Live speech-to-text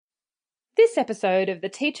This episode of the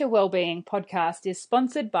Teacher Wellbeing Podcast is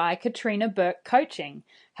sponsored by Katrina Burke Coaching,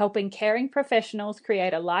 helping caring professionals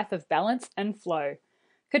create a life of balance and flow.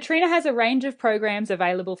 Katrina has a range of programs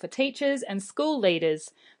available for teachers and school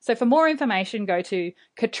leaders, so for more information go to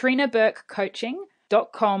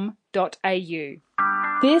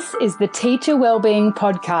katrinaburkecoaching.com.au. This is the Teacher Wellbeing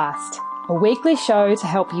Podcast, a weekly show to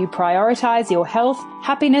help you prioritise your health,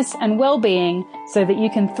 happiness and well-being so that you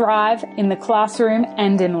can thrive in the classroom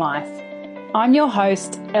and in life. I'm your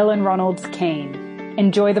host, Ellen Ronalds-Keane.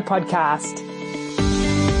 Enjoy the podcast.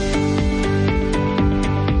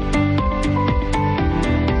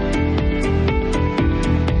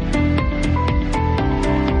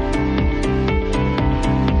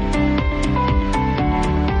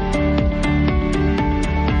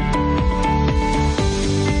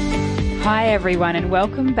 Hi everyone and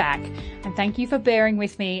welcome back, and thank you for bearing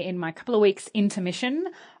with me in my couple of weeks intermission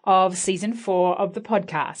of season 4 of the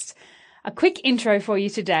podcast. A quick intro for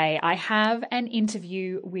you today. I have an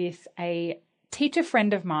interview with a teacher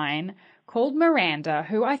friend of mine called Miranda,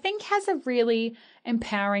 who I think has a really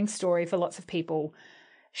empowering story for lots of people.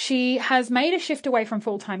 She has made a shift away from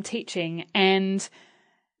full-time teaching, and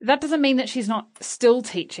that doesn't mean that she's not still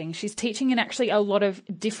teaching. She's teaching in actually a lot of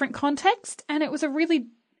different contexts, and it was a really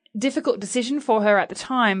difficult decision for her at the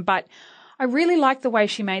time, but I really like the way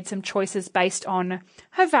she made some choices based on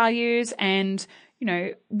her values and, you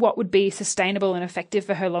know, what would be sustainable and effective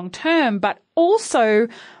for her long term, but also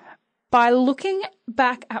by looking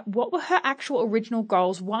back at what were her actual original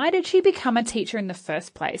goals. Why did she become a teacher in the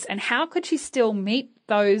first place? And how could she still meet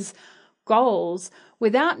those goals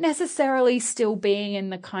without necessarily still being in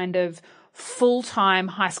the kind of full-time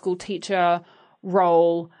high school teacher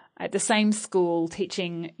role at the same school,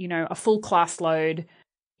 teaching, you know, a full class load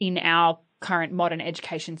in our current modern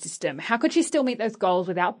education system? How could she still meet those goals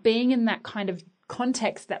without being in that kind of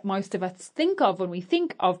context that most of us think of when we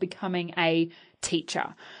think of becoming a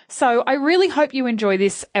teacher? So I really hope you enjoy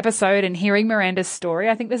this episode and hearing Miranda's story.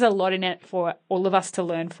 I think there's a lot in it for all of us to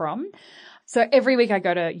learn from. So every week I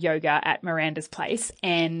go to yoga at Miranda's place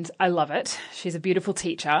and I love it. She's a beautiful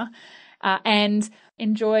teacher. And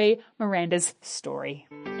enjoy Miranda's story.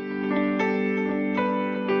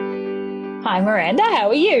 Hi, Miranda. How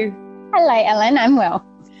are you? Hello, Ellen. I'm well.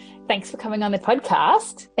 Thanks for coming on the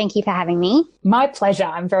podcast. Thank you for having me. My pleasure.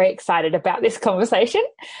 I'm very excited about this conversation.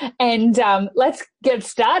 And let's get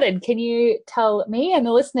started. Can you tell me and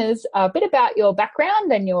the listeners a bit about your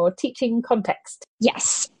background and your teaching context?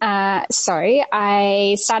 Yes. So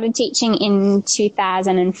I started teaching in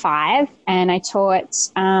 2005 and I taught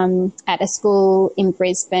at a school in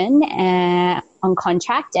Brisbane on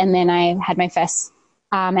contract. And then I had my first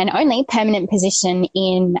and only permanent position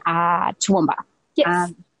in Toowoomba.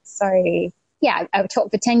 Yes. I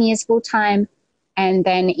taught for 10 years full time. And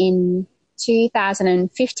then in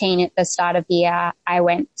 2015, at the start of the year, I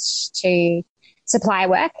went to supply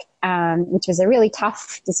work, which was a really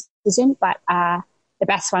tough decision, but the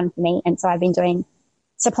best one for me. And so I've been doing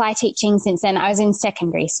supply teaching since then. I was in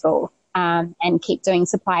secondary school and keep doing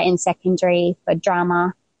supply in secondary for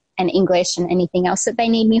drama and English and anything else that they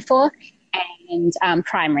need me for. And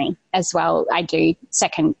primary as well. I do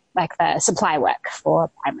the supply work for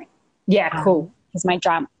primary. Yeah, cool. Because my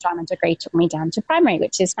drama degree took me down to primary,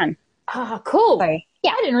 which is fun. Ah, cool. So,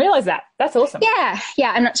 yeah, I didn't realize that. That's awesome. Yeah.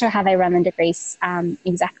 I'm not sure how they run the degrees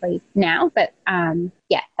exactly now, but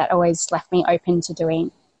that always left me open to doing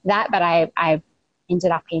that. But I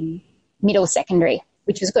ended up in middle secondary,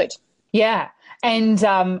 which was good. Yeah. And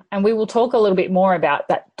we will talk a little bit more about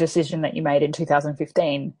that decision that you made in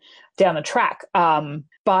 2015 down the track.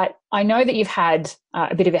 But I know that you've had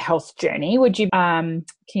a bit of a health journey. Would you, can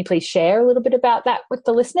you please share a little bit about that with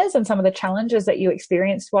the listeners and some of the challenges that you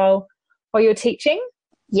experienced while you were teaching?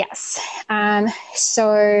 Yes.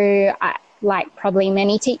 So like probably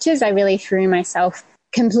many teachers, I really threw myself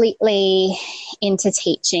completely into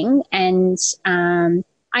teaching, and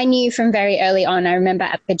I knew from very early on. I remember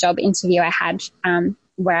at the job interview I had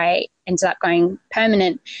where I ended up going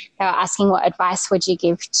permanent, they were asking what advice would you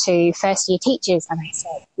give to first year teachers, and I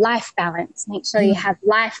said life balance, make sure you have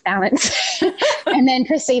life balance. And then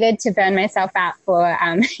proceeded to burn myself out for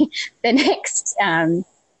the next 7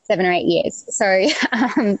 or 8 years. So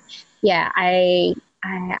I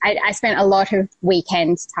spent a lot of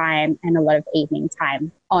weekend time and a lot of evening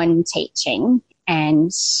time on teaching.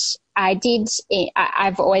 And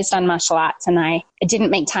I've always done martial arts, and I didn't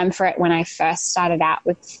make time for it when I first started out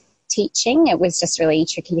with teaching. It was just really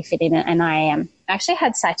tricky to fit in it. And I actually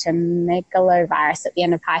had cytomegalovirus at the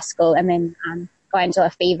end of high school, and then glandular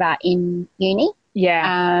fever in uni.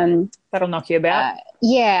 Yeah. That'll knock you about.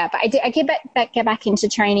 Yeah, but I get back into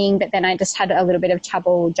training, but then I just had a little bit of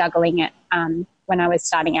trouble juggling it when I was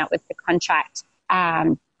starting out with the contract.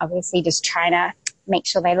 Obviously, just trying to make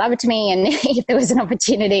sure they loved me, and if there was an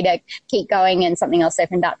opportunity to keep going and something else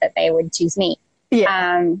opened up, that they would choose me.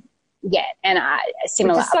 Yeah. Yeah, and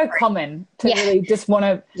similar. Which is so common to really just want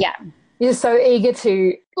to. Yeah. You're so eager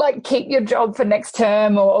to like keep your job for next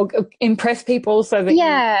term or impress people so that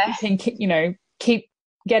you can, keep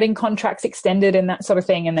getting contracts extended and that sort of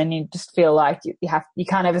thing. And then you just feel like you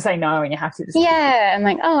can't ever say no, and you have to just I'm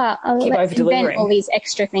like, I'll keep over-delivering all these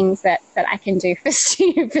extra things that I can do for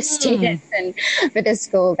students and for the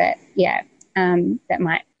school that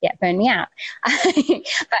might burn me out. But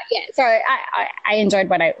so I enjoyed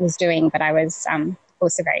what I was doing, but I was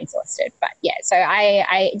also very exhausted. But so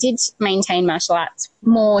I did maintain martial arts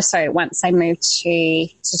more so once I moved to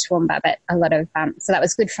Toowoomba, but a lot of so that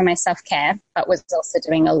was good for my self-care, but was also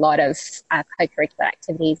doing a lot of co-curricular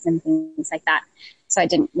activities and things like that. So I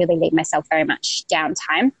didn't really leave myself very much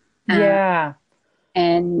downtime.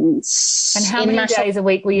 And how many days a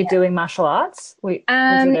week were you doing martial arts? Was it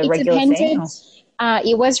a regular thing?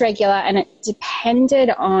 It was regular, and it depended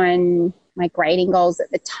on my grading goals at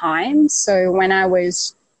the time. So when I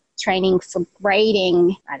was training for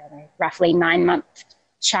grading, I don't know, roughly 9-month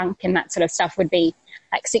chunk and that sort of stuff would be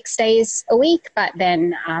like 6 days a week. But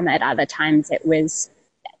then at other times it was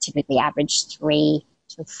typically average 3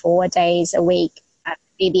 to 4 days a week.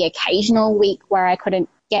 Be the occasional week where I couldn't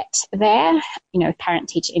get there,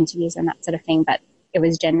 parent-teacher interviews and that sort of thing. But it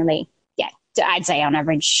was generally, I'd say on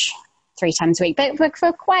average 3 times a week, but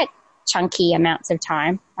for quite chunky amounts of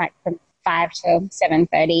time, like from 5 to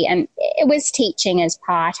 7:30, and it was teaching as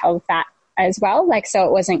part of that as well. Like, so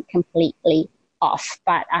it wasn't completely off,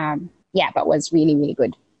 but but was really, really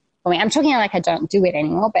good for me. I'm talking like I don't do it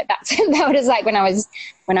anymore, but that was like when I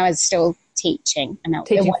was still teaching and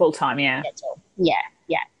teaching full time. Yeah.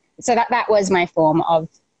 So that was my form of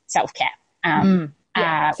self-care. And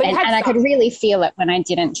I could really feel it when I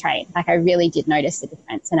didn't train. Like I really did notice the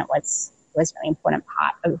difference, and it was a really important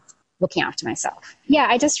part of looking after myself. Yeah,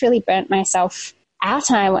 I just really burnt myself out.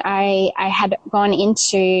 I had gone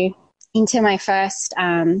into my first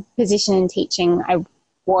position in teaching. I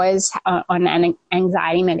was on an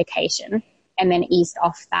anxiety medication and then eased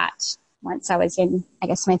off that once I was in, I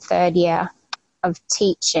guess, my 3rd year of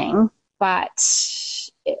teaching. But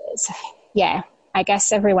I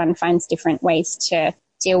guess everyone finds different ways to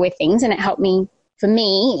deal with things, and it helped me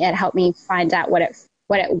find out what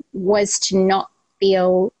it was to not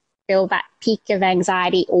feel that peak of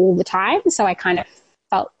anxiety all the time. So I kind of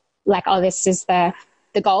felt like, this is the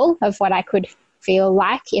goal of what I could feel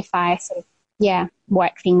like if I sort of,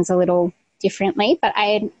 work things a little differently. But I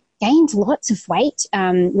had gained lots of weight,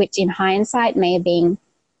 which in hindsight may have been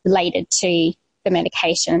related to the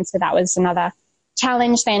medication. So that was another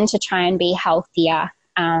challenge then, to try and be healthier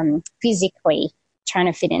physically, trying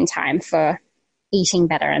to fit in time for eating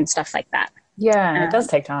better and stuff like that. Yeah, it does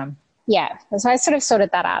take time. Yeah, so I sort of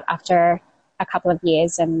sorted that out after a couple of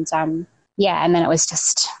years, and and then it was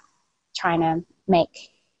just trying to make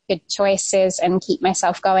good choices and keep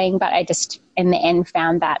myself going. But I just, in the end,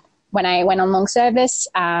 found that when I went on long service,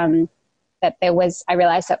 I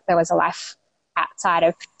realised that there was a life outside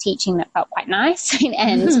of teaching that felt quite nice,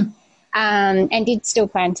 and did still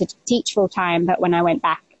plan to teach full time. But when I went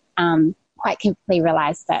back, quite quickly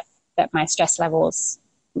realised that my stress levels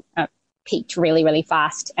peaked really, really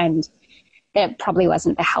fast, and that probably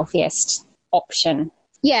wasn't the healthiest option.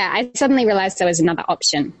 Yeah, I suddenly realized there was another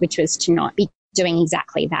option, which was to not be doing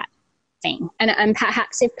exactly that thing. And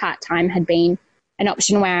perhaps if part-time had been an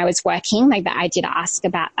option where I was working, like that, I did ask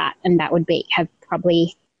about that, and that would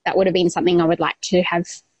have been something I would like to have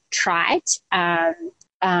tried. But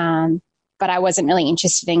I wasn't really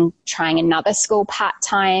interested in trying another school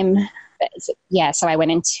part-time. So I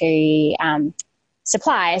went into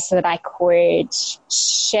supply so that I could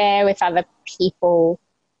share with other people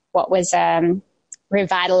what was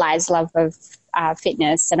revitalized love of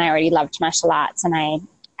fitness. And I already loved martial arts, and I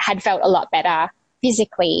had felt a lot better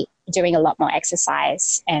physically doing a lot more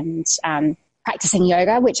exercise and practicing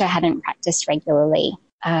yoga, which I hadn't practiced regularly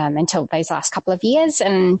until those last couple of years.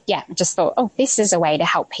 And just thought, this is a way to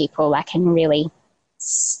help people. I can really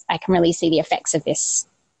see the effects of this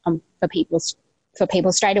for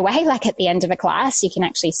people straight away. Like at the end of a class, you can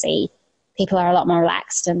actually see people are a lot more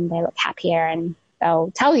relaxed and they look happier, and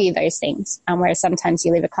they'll tell you those things. Whereas sometimes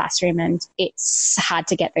you leave a classroom and it's hard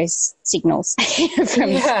to get those signals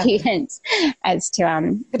from students as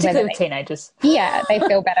to particularly with teenagers. They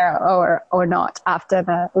feel better or not after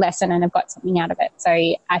the lesson and have got something out of it. So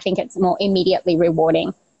I think it's more immediately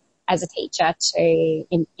rewarding as a teacher to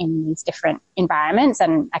in these different environments,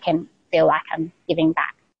 and I can feel like I'm giving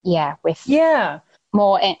back. Yeah, with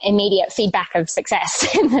more immediate feedback of success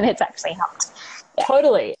that it's actually helped. Yeah.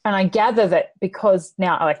 Totally. And I gather that because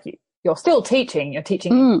now, like, you're still teaching, you're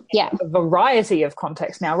teaching in a variety of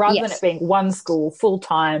contexts now, rather than it being one school full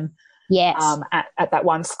time. Yes. At that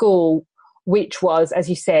one school, which was, as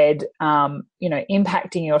you said,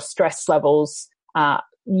 impacting your stress levels,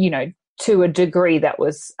 to a degree that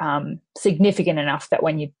was significant enough that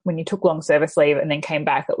when you took long service leave and then came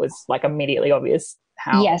back, it was like immediately obvious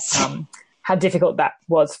how difficult that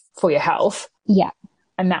was for your health. Yeah.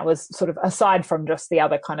 And that was sort of aside from just the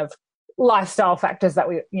other kind of lifestyle factors that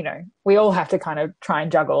we all have to kind of try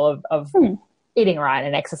and juggle of eating right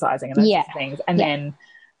and exercising and those sorts of things. And then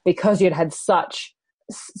because you'd had such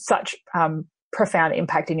profound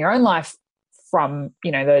impact in your own life from,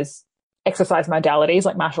 those exercise modalities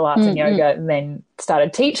like martial arts and yoga, and then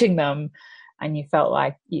started teaching them, and you felt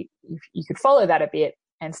like you could follow that a bit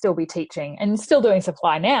and still be teaching and still doing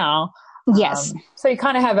supply now. Yes. So you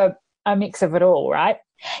kind of have a mix of it all, right?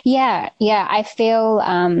 Yeah. I feel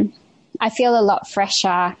a lot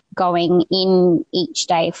fresher going in each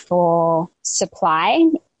day for supply.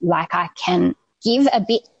 Like I can give a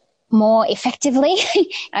bit more effectively.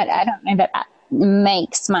 I don't know that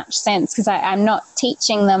makes much sense, because I'm not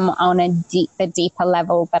teaching them on the deeper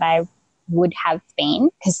level that I would have been,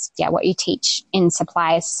 because what you teach in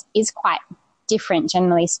supplies is quite different,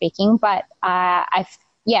 generally speaking. But I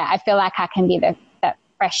feel like I can be that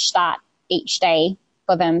fresh start each day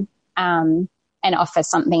for them, and offer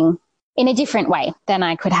something in a different way than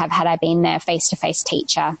I could have had I been their face-to-face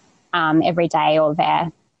teacher every day, or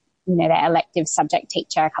their elective subject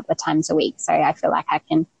teacher a couple of times a week. So I feel like I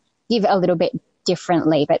can give a little bit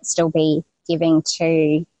differently, but still be giving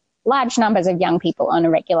to large numbers of young people on a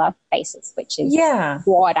regular basis, which is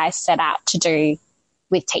what I set out to do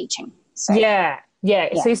with teaching. So, yeah.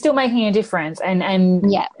 So you're still making a difference, and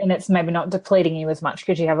it's maybe not depleting you as much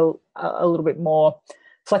because you have a little bit more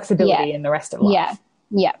flexibility in the rest of life.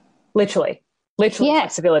 Yeah. Literally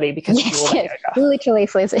flexibility because of your yoga. Literally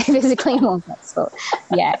physically more flexible.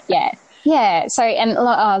 Yeah. So, and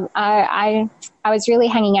I was really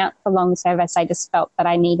hanging out for long service. I just felt that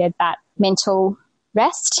I needed that mental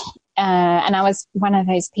rest. And I was one of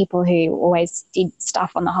those people who always did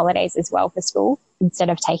stuff on the holidays as well for school instead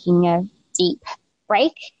of taking a deep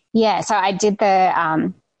break. Yeah. So I did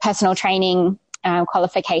the personal training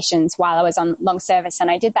qualifications while I was on long service, and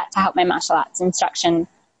I did that to help my martial arts instruction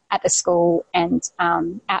at the school and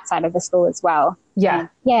outside of the school as well. Yeah.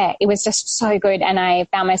 And it was just so good. And I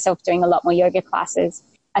found myself doing a lot more yoga classes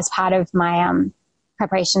as part of my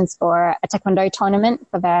preparations for a taekwondo tournament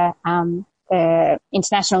for the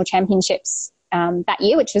international championships that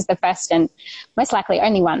year, which was the first and most likely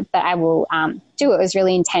only one that I will do. It was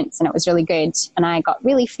really intense and it was really good. And I got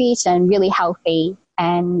really fit and really healthy.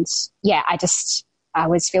 And I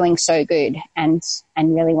was feeling so good and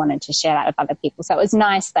really wanted to share that with other people. So it was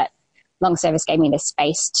nice that long service gave me the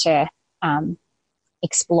space to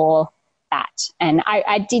explore that. And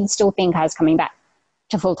I did still think I was coming back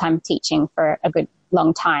to full-time teaching for a good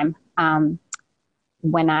long time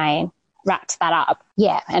when I wrapped that up.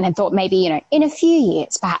 Yeah, and I thought maybe, in a few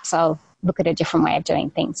years, perhaps I'll look at a different way of doing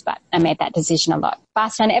things. But I made that decision a lot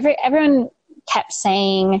faster. And everyone kept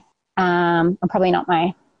saying, probably not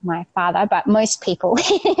my father, but most people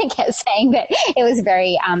kept saying that it was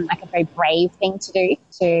very, like a very brave thing to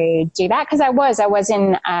do that. Cause I was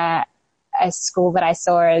in a school that I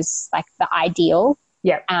saw as like the ideal.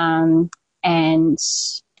 Yeah. And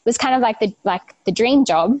it was kind of like the dream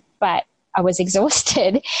job, but I was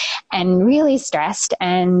exhausted and really stressed.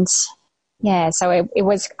 And so it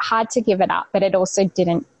was hard to give it up, but it also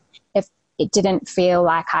didn't feel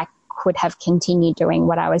like I could have continued doing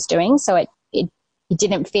what I was doing. So it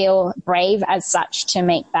didn't feel brave as such to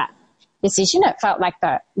make that decision. It felt like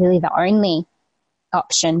the only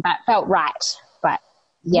option, but felt right. But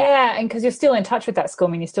and because you're still in touch with that school,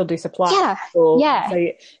 I mean, you still do supply. So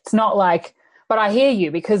it's not like, but I hear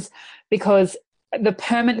you because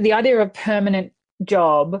the idea of a permanent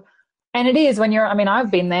job, and it is when I've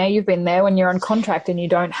been there, you've been there, when you're on contract and you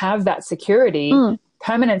don't have that security,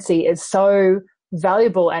 permanency is so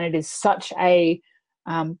valuable, and it is such a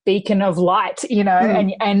beacon of light,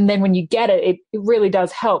 and then when you get it really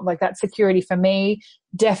does help. Like that security for me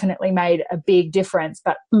definitely made a big difference,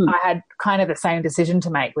 but I had kind of the same decision to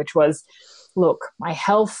make, which was, look, my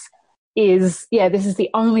health is, this is the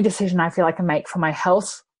only decision I feel I can make for my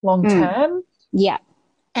health long term. Yeah.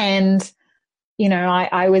 And,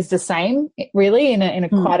 I was the same really in a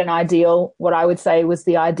quite an ideal, what I would say was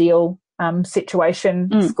the ideal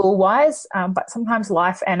situation school wise, but sometimes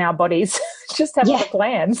life and our bodies just have other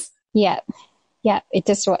plans. Yeah. I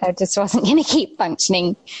just wasn't going to keep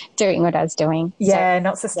functioning, doing what I was doing. Yeah,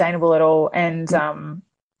 not sustainable at all.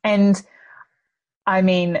 And I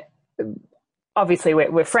mean, obviously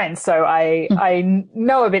we're friends, so I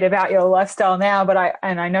know a bit about your lifestyle now, but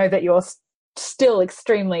I know that you're still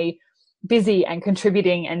extremely busy and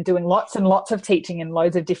contributing and doing lots and lots of teaching in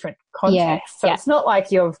loads of different contexts. So it's not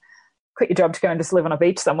like you've quit your job to go and just live on a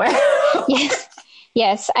beach somewhere.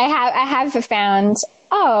 Yes, I have found,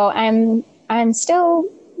 I'm still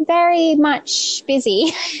very much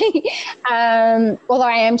busy. Although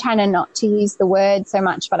I am trying to not to use the word so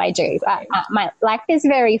much, but I do. My life is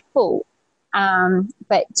very full.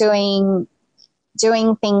 But doing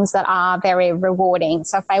things that are very rewarding.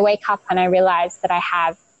 So if I wake up and I realize that I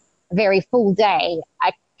have a very full day,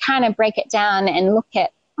 I kind of break it down and look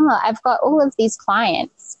at, I've got all of these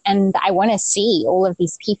clients and I want to see all of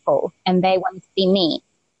these people and they want to see me.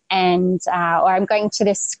 And, or I'm going to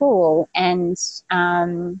this school and,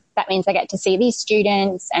 that means I get to see these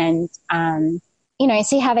students and,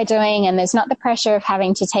 see how they're doing. And there's not the pressure of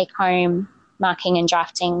having to take home marking and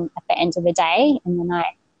drafting at the end of the day. And then I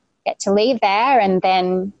get to leave there and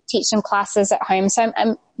then teach some classes at home. So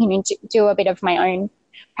I'm, do a bit of my own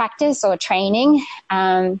practice or training.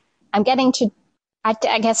 I'm getting to,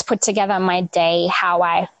 I guess, put together my day how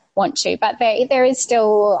I want to, but there is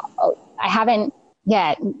still, I'm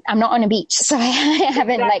not on a beach, so I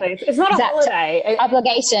haven't it's not a holiday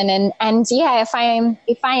obligation. And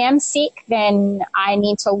if I am sick, then I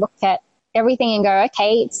need to look at everything and go,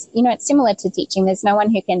 okay, it's similar to teaching. There's no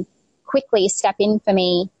one who can quickly step in for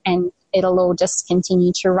me and it'll all just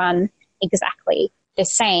continue to run exactly the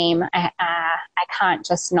same. I can't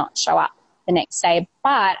just not show up the next day.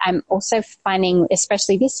 But I'm also finding,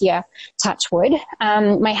 especially this year, touch wood,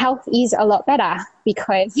 my health is a lot better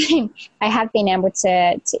because I have been able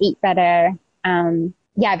to eat better.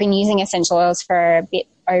 I've been using essential oils for a bit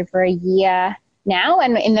over a year now.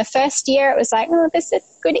 And in the first year, it was like, this is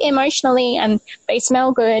good emotionally and they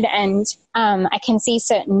smell good and I can see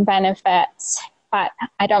certain benefits, but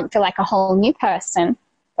I don't feel like a whole new person.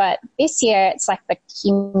 But this year, it's like the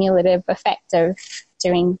cumulative effect of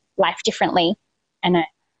doing life differently. And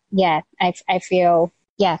I feel,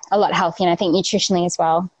 a lot healthier. And I think nutritionally as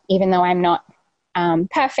well, even though I'm not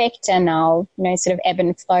perfect and I'll, sort of ebb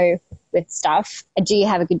and flow with stuff, I do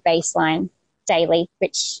have a good baseline daily,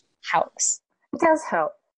 which helps. It does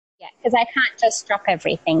help. Yeah, because I can't just drop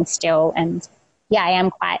everything still. And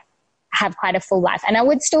I have quite a full life. And I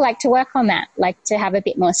would still like to work on that, like to have a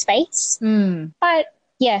bit more space. But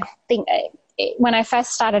I think when I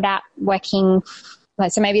first started out working,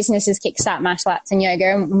 so my business is Kickstart Martial Arts and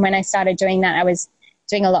Yoga. And when I started doing that, I was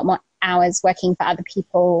doing a lot more hours working for other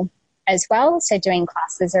people as well. So doing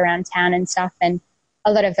classes around town and stuff. And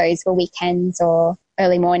a lot of those were weekends or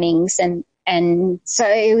early mornings. And so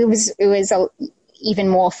it was even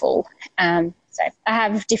more full. So I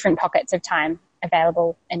have different pockets of time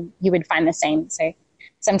available and you would find the same. So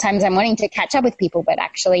sometimes I'm wanting to catch up with people, but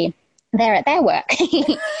actually they're at their work.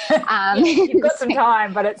 You've got some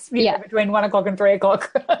time, but it's between 1 o'clock and 3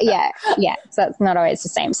 o'clock. So it's not always the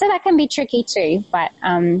same. So that can be tricky too. But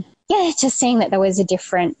just seeing that there was a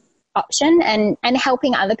different option and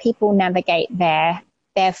helping other people navigate their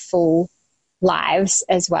full lives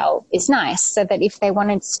as well is nice. So that if they want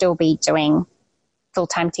to still be doing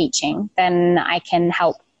full-time teaching, then I can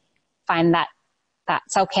help find that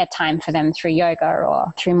self-care time for them through yoga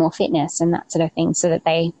or through more fitness and that sort of thing, so that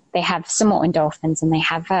they have some more endorphins and they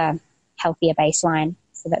have a healthier baseline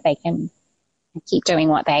so that they can keep doing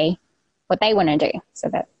what they want to do, so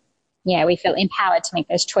that we feel empowered to make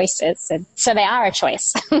those choices. So they are a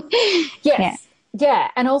choice. Yes. Yeah.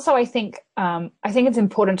 And also I think it's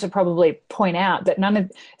important to probably point out that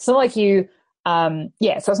it's not like you so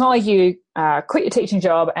it's not like you quit your teaching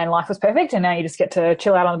job and life was perfect and now you just get to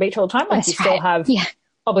chill out on the beach all the time. Like That's you still have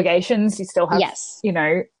obligations, you still have,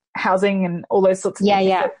 housing and all those sorts of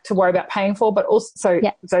things to worry about paying for, but also,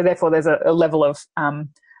 so therefore there's a level of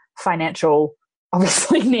financial,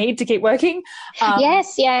 obviously, need to keep working.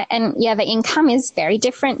 And the income is very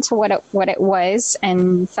different to what it was.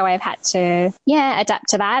 And so I've had to, adapt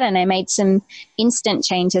to that. And I made some instant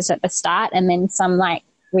changes at the start and then some like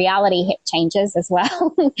reality hit changes as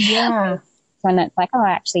well. And it's like,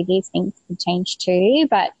 actually these things could change too.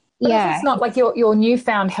 But it's not like your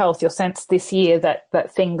newfound health, your sense this year that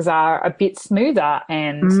things are a bit smoother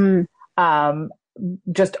and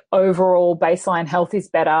just overall baseline health is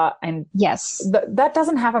better. And yes, that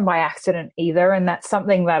doesn't happen by accident either. And that's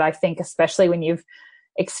something that I think, especially when you've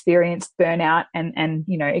experienced burnout and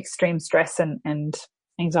you know, extreme stress and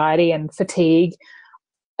anxiety and fatigue,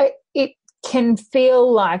 it can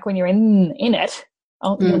feel like when you're in it,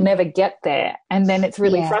 you'll never get there. And then it's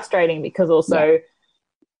really frustrating because also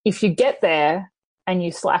if you get there and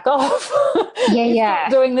you slack off, you stop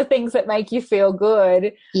doing the things that make you feel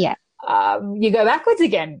good, you go backwards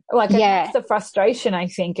again. Like that's the frustration, I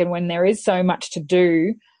think. And when there is so much to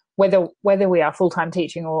do, whether we are full-time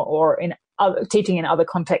teaching or in other, teaching in other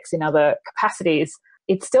contexts, in other capacities,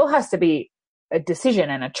 it still has to be a decision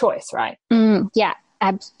and a choice, right? Yeah,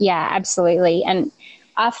 absolutely. And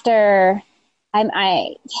after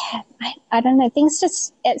I don't know, things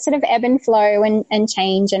just it sort of ebb and flow and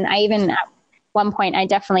change. And I even at one point I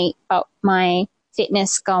definitely felt my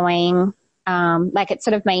fitness going like it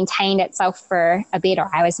sort of maintained itself for a bit, or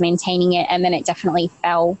I was maintaining it, and then it definitely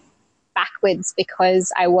fell backwards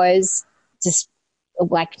because I was just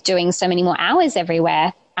like doing so many more hours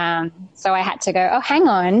everywhere. So I had to go, oh, hang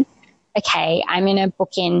on. Okay, I'm going to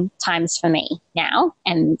book in times for me now.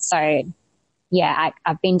 And so,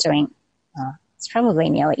 I've been doing, it's probably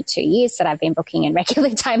nearly 2 years that I've been booking in regular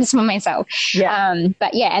times for myself.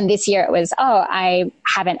 But and this year it was, I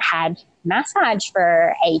haven't had massage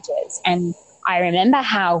for ages. And I remember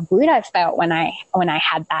how good I felt when I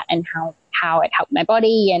had that, and how it helped my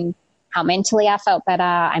body and how mentally I felt better.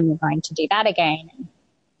 I'm going to do that again.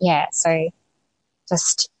 And so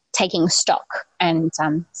just taking stock and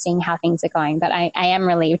seeing how things are going. But I am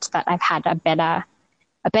relieved that I've had a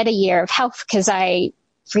better year of health, because I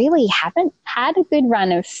really haven't had a good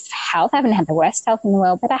run of health. I haven't had the worst health in the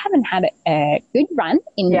world, but I haven't had a good run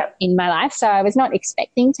in my life. So I was not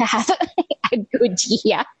expecting to have a good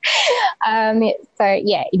year.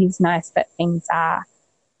 It is nice that things are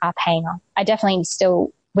paying off. I definitely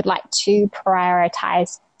still would like to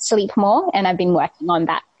prioritize sleep more, and I've been working on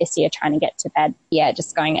that this year, trying to get to bed.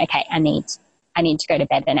 Just going, okay, I need to go to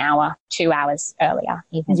bed an hour, 2 hours earlier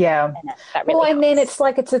even. That really helps. And then it's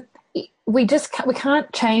like we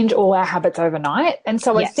can't change all our habits overnight. And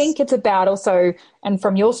so I think it's about also, and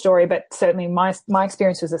from your story, but certainly my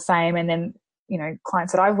experience was the same. And then, you know,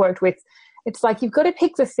 clients that I've worked with, it's like you've got to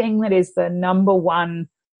pick the thing that is the number one.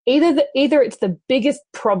 Either it's the biggest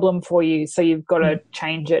problem for you, so you've got to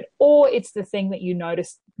change it, or it's the thing that you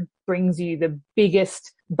notice brings you the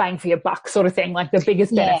biggest bang for your buck sort of thing, like the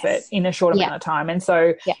biggest benefit in a short amount of time. And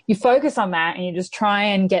so you focus on that and you just try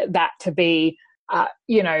and get that to be,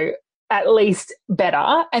 at least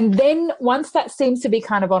better. And then once that seems to be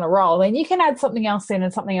kind of on a roll, then you can add something else in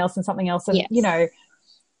and something else and something else. And, you know,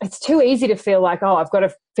 it's too easy to feel like, I've got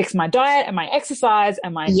to fix my diet and my exercise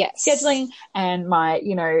and my scheduling and my,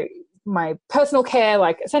 you know, my personal care,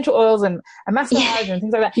 like essential oils and massage and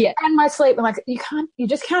things like that. And my sleep. And like, you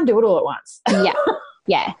just can't do it all at once.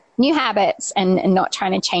 New habits and not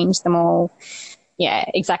trying to change them all.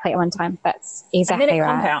 Exactly at one time. That's exactly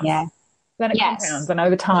right. Compounds. Then it compounds, and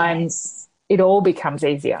over time it all becomes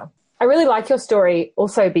easier. I really like your story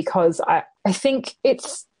also because I think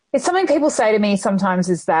it's something people say to me sometimes,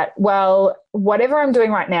 is that, well, whatever I'm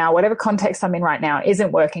doing right now, whatever context I'm in right now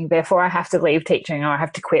isn't working, therefore I have to leave teaching, or I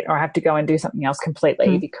have to quit, or I have to go and do something else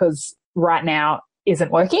completely because right now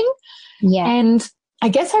isn't working. And I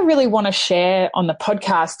guess I really want to share on the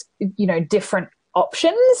podcast, you know, different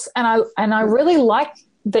options. And I really like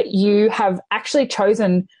that you have actually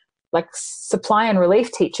chosen like supply and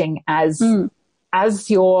relief teaching as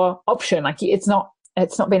your option. Like it's not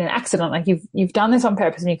been an accident. Like you've done this on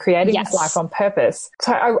purpose, and you're creating this life on purpose.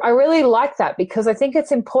 So I really like that, because I think it's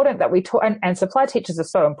important that we talk, and supply teachers are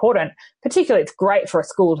so important. Particularly, it's great for a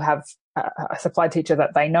school to have a supply teacher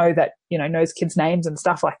that they know, that, you know, knows kids' names and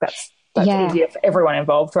stuff like that. That's easier for everyone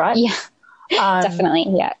involved, right? Definitely.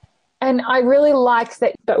 And I really like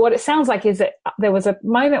that. But what it sounds like is that there was a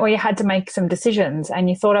moment where you had to make some decisions, and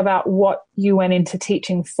you thought about what you went into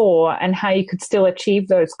teaching for and how you could still achieve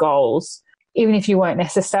those goals, even if you weren't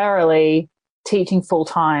necessarily teaching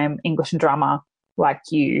full-time English and drama like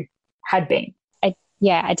you had been.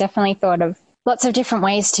 I definitely thought of lots of different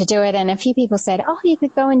ways to do it. And a few people said, oh, you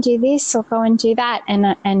could go and do this or go and do that.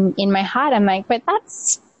 And in my heart, I'm like, but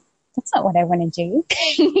that's not what I want to do.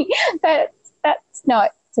 That's not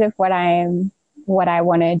sort of what I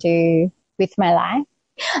want to do with my life.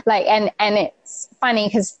 Like, and it's funny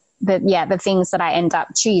because the things that I end up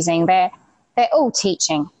choosing, they're all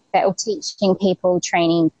teaching. They're all teaching people,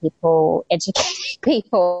 training people, educating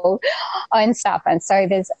people on stuff. And so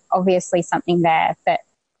there's obviously something there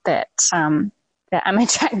that I'm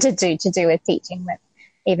attracted to do with teaching, but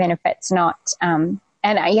even if it's not.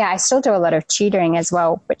 I still do a lot of tutoring as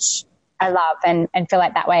well, which I love, and feel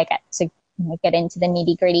like that way I get to get into the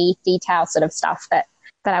nitty gritty detail sort of stuff that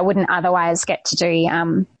that I wouldn't otherwise get to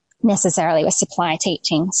do necessarily with supply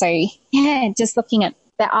teaching. So yeah, just looking at,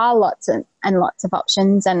 there are lots and lots of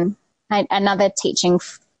options. And another teaching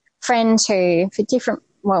friend who, for different,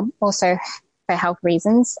 well, also for health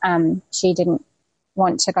reasons, she didn't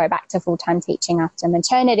want to go back to full-time teaching after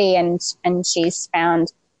maternity, and she's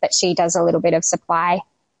found that she does a little bit of supply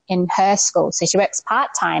in her school. So she works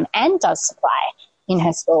part-time and does supply in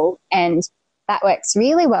her school, and that works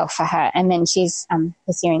really well for her. And then she's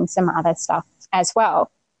pursuing some other stuff as well.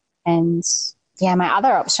 And yeah, my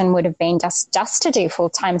other option would have been just to do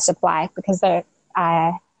full-time supply, because for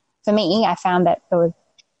me, I found that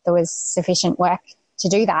there was sufficient work to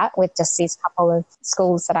do that with just these couple of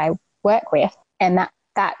schools that I work with. And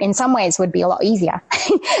that in some ways would be a lot easier.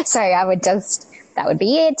 So that would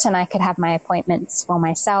be it. And I could have my appointments for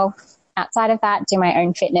myself outside of that, do my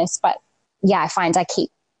own fitness. But yeah, I find I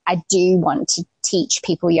do want to teach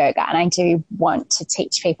people yoga, and I do want to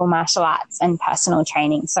teach people martial arts and personal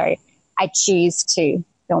training. So I choose to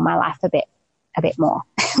fill my life a bit more.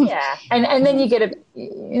 Yeah. And then you get a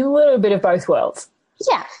little bit of both worlds.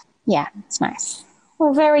 Yeah. Yeah. It's nice.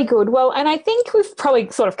 Well, very good. Well, and I think we've probably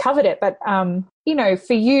sort of covered it, but,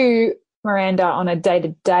 for you, Miranda, on a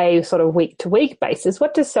day-to-day sort of week-to-week basis,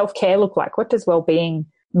 what does self-care look like? What does well-being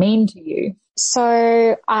mean to you?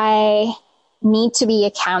 So I need to be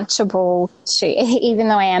accountable to, even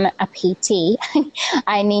though I am a PT,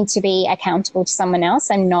 I need to be accountable to someone else,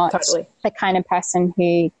 and not Totally. the kind of person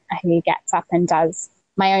who gets up and does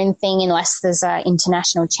my own thing unless there's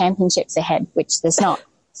international championships ahead, which there's not.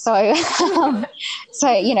 So, kind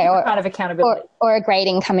of accountability or a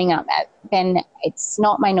grading coming up, then it's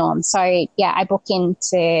not my norm. So yeah, I book in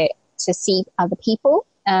to see other people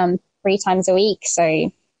 3 times a week.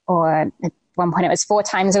 So, or at one point it was 4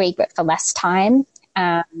 times a week, but for less time,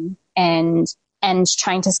 and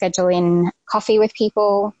trying to schedule in coffee with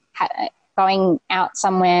people, going out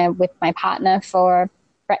somewhere with my partner for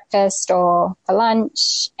breakfast or for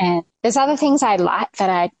lunch. And there's other things I like that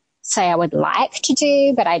I say I would like to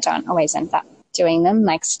do, but I don't always end up doing them.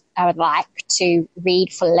 Like, I would like to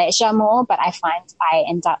read for leisure more, but I find I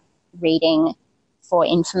end up reading for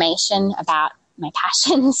information about my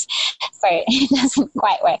passions. So it doesn't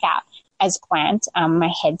quite work out as planned.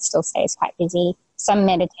 My head still stays quite busy. Some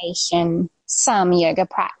meditation, some yoga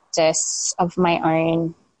practice of my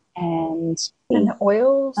own, and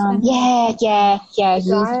oils. Yeah.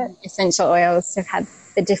 Using essential oils. I've had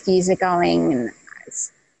the diffuser going, and I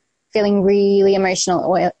was feeling really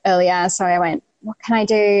emotional earlier. So I went, what can I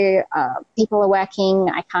do? People are working.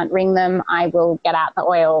 I can't ring them. I will get out the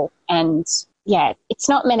oil. And yeah, it's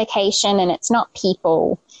not medication, and it's not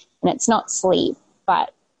people, and it's not sleep,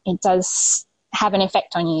 but it does have an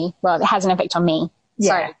effect on you. Well, it has an effect on me.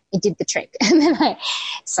 Yeah. So it did the trick.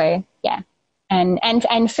 So yeah.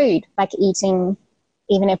 And food, like eating,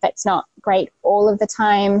 even if it's not great all of the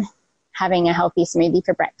time, having a healthy smoothie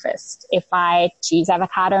for breakfast. If I choose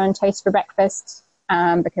avocado and toast for breakfast,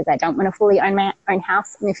 because I don't want to fully own my own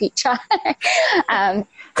house in the future,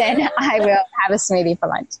 then I will have a smoothie for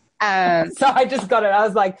lunch. So I just got it. I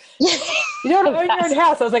was like, you don't own your own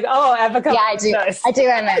house. I was like, oh, avocado. Yeah, I do. Toast. I do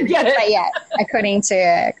own my own house. But yeah, according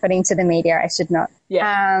to the media, I should not.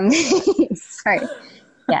 Yeah. So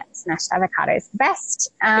yeah, smashed avocado is the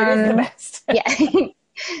best. It is the best. Yeah.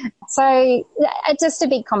 So just a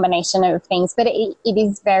big combination of things, but it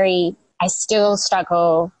is I still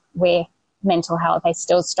struggle with mental health. I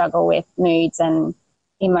still struggle with moods and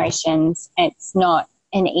emotions. It's not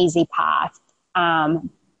an easy path.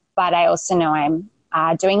 But I also know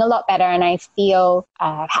I'm doing a lot better, and I feel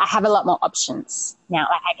I have a lot more options now.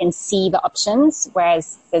 Like, I can see the options,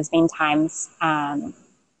 whereas there's been times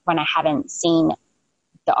when I haven't seen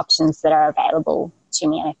the options that are available to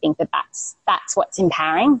me. And I think that's what's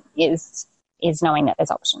empowering is knowing that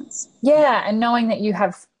there's options. Yeah, and knowing that you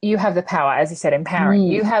have the power, as you said, empowering.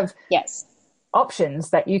 You have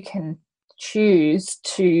options that you can choose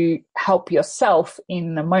to help yourself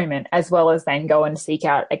in the moment, as well as then go and seek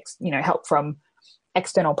out help from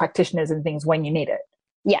external practitioners and things when you need it.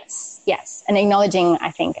 Yes, and acknowledging,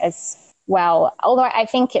 I think, as well, although I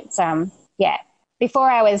think it's before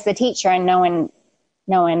I was the teacher, and no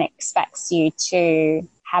one expects you to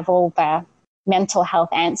have all the mental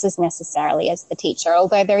health answers necessarily as the teacher,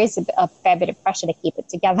 although there is a fair bit of pressure to keep it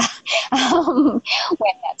together when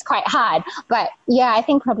that's quite hard. But yeah, I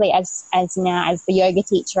think probably as now as the yoga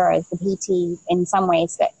teacher or as the PT, in some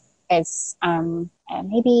ways that there's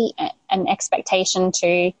maybe an expectation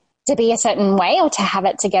to be a certain way or to have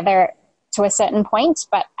it together to a certain point.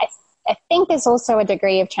 But I think there's also a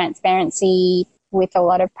degree of transparency with a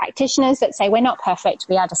lot of practitioners that say we're not perfect,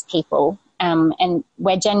 we are just people. And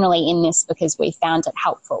we're generally in this because we found it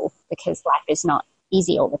helpful, because life is not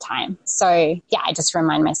easy all the time. So yeah, I just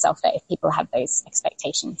remind myself that if people have those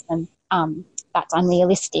expectations, then that's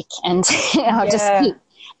unrealistic, and I'll just keep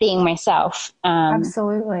being myself.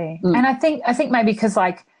 Absolutely. And I think maybe because,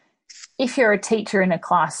 like, if you're a teacher in a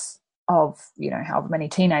class of, however many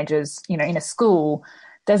teenagers, in a school,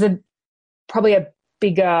 there's probably a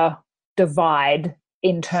bigger divide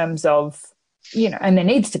in terms of, and there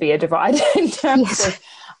needs to be a divide in terms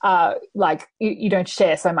of like you don't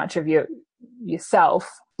share so much of yourself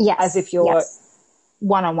as if you're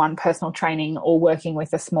one-on-one personal training or working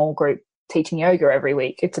with a small group teaching yoga every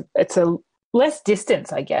week. It's a less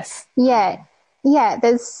distance, I guess. Yeah.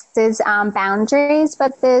 There's boundaries,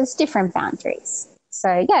 but there's different boundaries.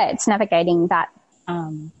 So yeah, it's navigating that.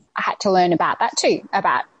 I had to learn about that too.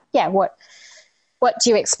 About what do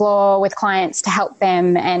you explore with clients to help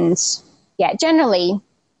them, and generally,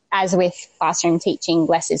 as with classroom teaching,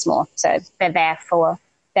 less is more. So they're there for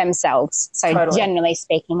themselves. So generally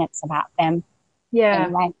speaking, it's about them. Yeah.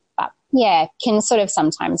 Anyway, but can sort of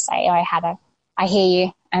sometimes say, I hear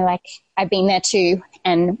you. I've been there too.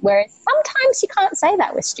 And whereas sometimes you can't say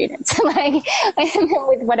that with students, like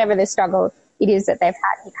with whatever the struggle it is that they've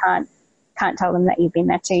had, you can't tell them that you've been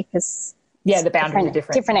there too, because the boundaries are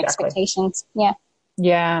different. Different expectations.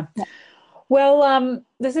 Yeah. Well,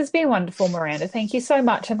 this has been wonderful, Miranda. Thank you so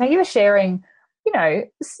much. And thank you for sharing,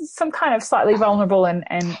 some kind of slightly vulnerable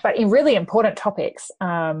but in really important topics.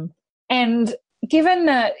 And given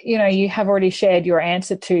that, you have already shared your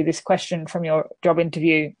answer to this question from your job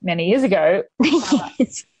interview many years ago,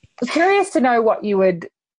 I'm curious to know what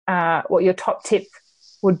your top tip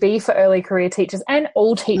would be for early career teachers and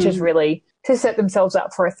all teachers really to set themselves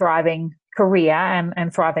up for a thriving career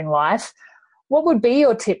and thriving life. What would be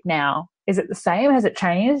your tip now? Is it the same? Has it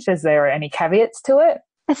changed? Is there any caveats to it?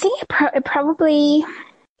 I think it probably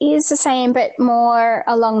is the same, but more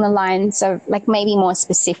along the lines of maybe more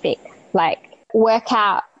specific, work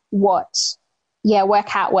out what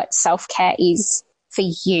self-care is for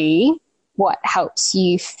you, what helps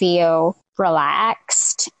you feel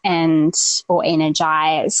relaxed or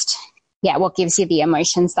energized. What gives you the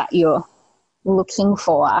emotions that you're looking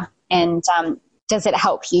for, and does it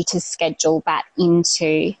help you to schedule that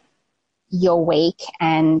into your week,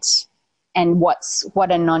 and what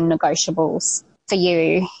are non-negotiables for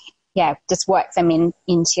you? Just work them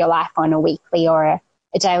into your life on a weekly or a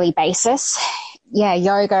daily basis.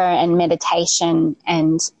 Yoga and meditation,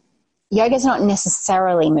 and yoga is not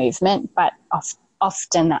necessarily movement, but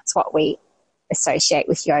often that's what we associate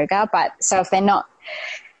with yoga. But so if they're not,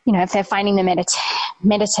 if they're finding the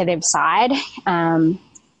meditative side,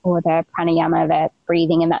 or the pranayama, the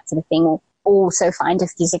breathing and that sort of thing, will also find a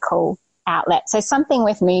physical outlet. So something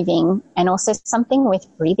with moving, and also something with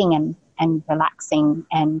breathing and relaxing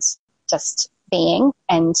and just being.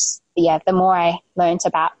 And the more I learned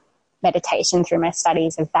about meditation through my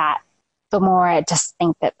studies of that, the more I just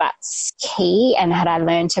think that that's key. And had I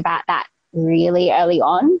learned about that really early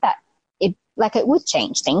on, that it would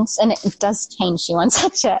change things, and it does change you on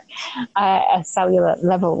such a cellular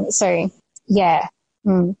level. So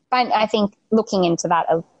but I think looking into that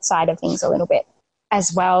side of things a little bit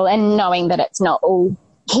as well, and knowing that it's not all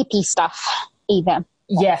hippie stuff either.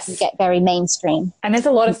 Yes. You get very mainstream. And there's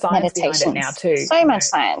a lot of science behind it now too. So much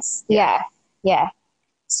science. Yeah.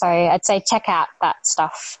 So I'd say check out that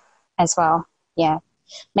stuff as well. Yeah.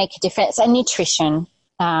 Make a difference. And nutrition.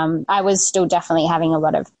 I was still definitely having a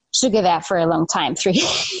lot of sugar there for a long time through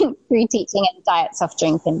teaching and diet, soft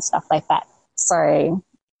drink and stuff like that. So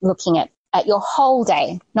looking at your whole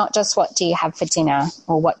day, not just what do you have for dinner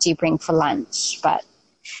or what do you bring for lunch, but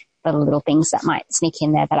the little things that might sneak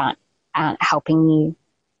in there that aren't helping you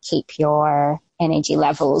keep your energy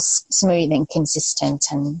levels smooth and consistent,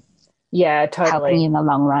 and helping you in the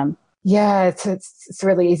long run. Yeah, it's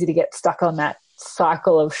really easy to get stuck on that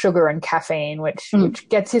cycle of sugar and caffeine, which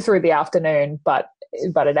gets you through the afternoon, but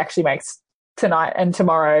it actually makes tonight and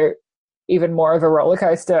tomorrow even more of a roller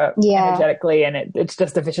coaster energetically, and it's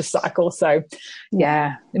just a vicious cycle. So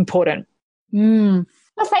important. Well,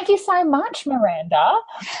 thank you so much, Miranda.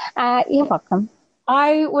 You're welcome.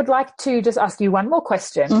 I would like to just ask you one more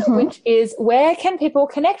question, which is, where can people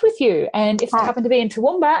connect with you? And if they happen to be in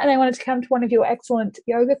Toowoomba and they wanted to come to one of your excellent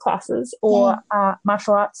yoga classes or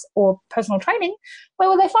martial arts or personal training, where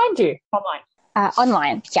will they find you online?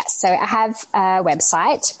 Online, yes. So I have a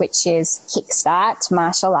website, which is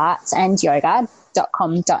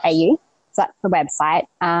kickstartmartialartsandyoga.com.au. So that's the website.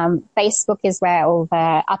 Facebook is where all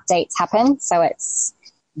the updates happen. So it's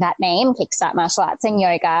that name, Kickstart Martial Arts and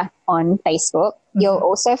Yoga, on Facebook. You'll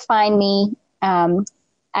also find me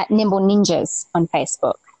at Nimble Ninjas on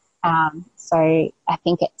Facebook. So I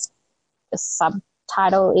think the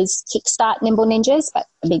subtitle is Kickstart Nimble Ninjas, but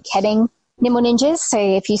the big heading Nimble Ninjas. So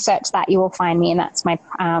if you search that, you will find me, and that's my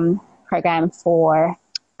program for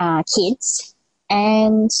kids.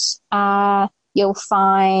 And you'll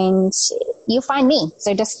find me.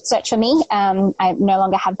 So just search for me. I no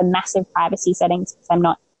longer have the massive privacy settings because I'm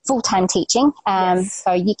not full-time teaching.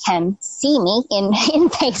 So you can see me in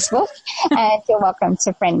Facebook, and you're welcome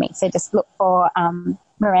to friend me. So just look for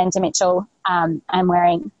Miranda Mitchell. I'm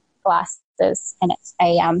wearing glasses, and it's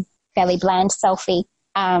a fairly bland selfie.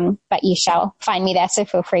 But you shall find me there, so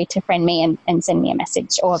feel free to friend me and send me a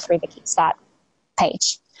message, or through the Kickstart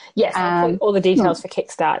page. Yes, I'll put all the details for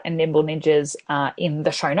Kickstart and Nimble Ninjas in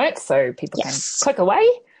the show notes, so people can click away.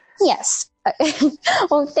 Yes.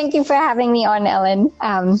 Well, thank you for having me on, Ellen.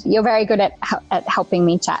 You're very good at helping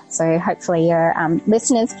me chat, so hopefully your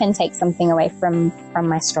listeners can take something away from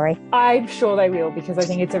my story. I'm sure they will, because I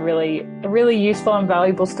think it's a really useful and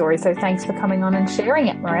valuable story. So thanks for coming on and sharing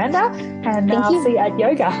it, Miranda. And I'll see you at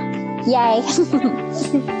yoga. Yay.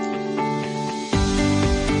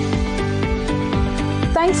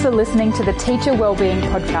 Thanks for listening to the Teacher Wellbeing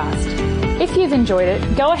Podcast. If you've enjoyed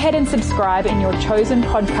it, go ahead and subscribe in your chosen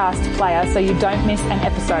podcast player so you don't miss an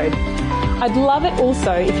episode. I'd love it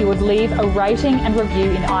also if you would leave a rating and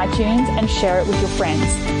review in iTunes and share it with your friends.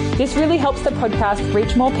 This really helps the podcast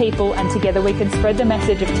reach more people, and together we can spread the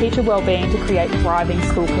message of teacher wellbeing to create thriving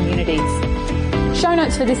school communities. Show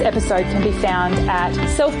notes for this episode can be found at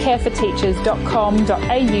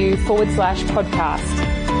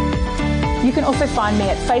selfcareforteachers.com.au/podcast. You can also find me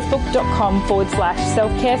at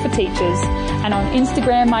facebook.com/selfcareforteachers, and on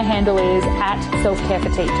Instagram my handle is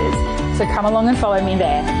 @selfcareforteachers. So come along and follow me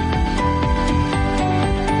there.